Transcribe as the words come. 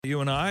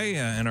You and I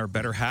and our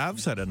better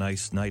halves had a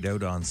nice night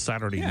out on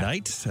Saturday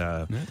night.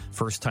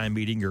 First time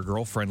meeting your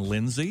girlfriend,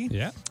 Lindsay.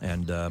 Yeah.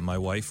 And my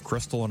wife,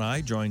 Crystal, and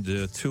I joined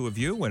the two of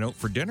you, went out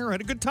for dinner,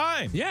 had a good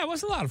time. Yeah, it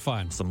was a lot of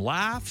fun. Some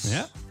laughs.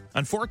 Yeah.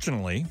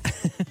 Unfortunately,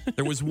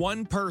 there was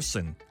one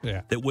person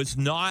that was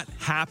not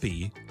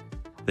happy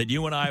that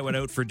you and I went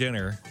out for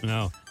dinner.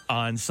 No.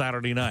 On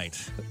Saturday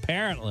night.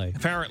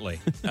 Apparently.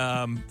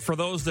 For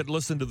those that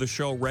listen to the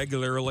show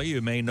regularly,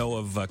 you may know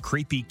of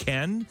Creepy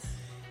Ken.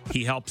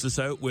 He helps us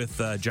out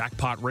with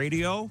Jackpot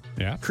Radio.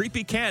 Yeah.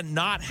 Creepy Ken,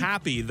 not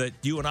happy that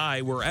you and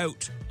I were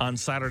out on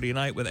Saturday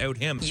night without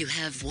him. You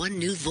have one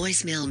new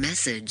voicemail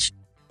message.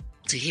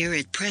 To hear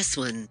it, press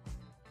 1.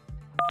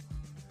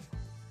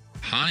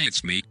 Hi,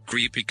 it's me,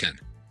 Creepy Ken.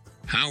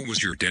 How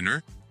was your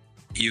dinner?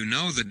 You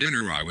know, the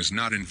dinner I was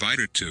not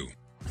invited to.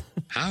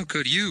 How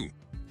could you?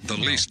 The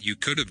least you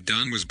could have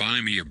done was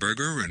buy me a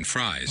burger and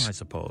fries. I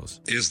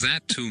suppose. Is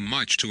that too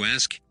much to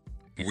ask?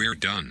 We're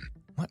done.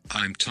 What?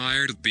 I'm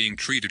tired of being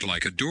treated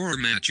like a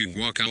doormat you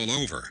walk all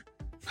over.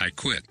 I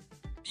quit.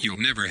 You'll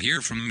never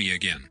hear from me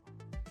again.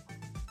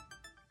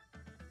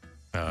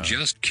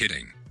 Just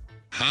kidding.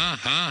 Ha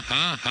ha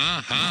ha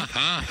ha ha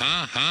ha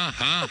ha ha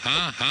ha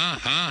ha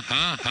ha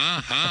ha ha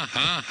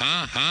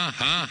ha ha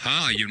ha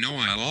ha. You know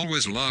I'll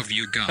always love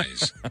you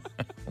guys.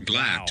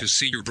 Glad to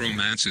see your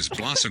bromance is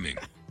blossoming.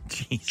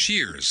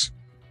 Cheers.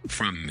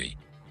 From me,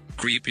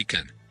 Creepy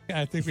Ken.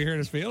 I think we hurt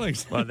his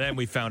feelings. Well, then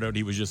we found out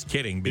he was just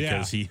kidding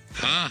because he...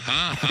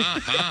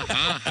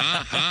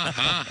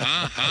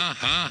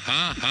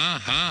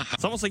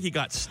 It's almost like he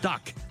got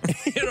stuck.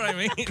 You know what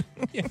I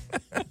mean?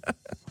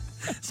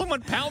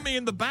 Someone pound me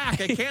in the back.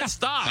 I can't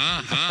stop.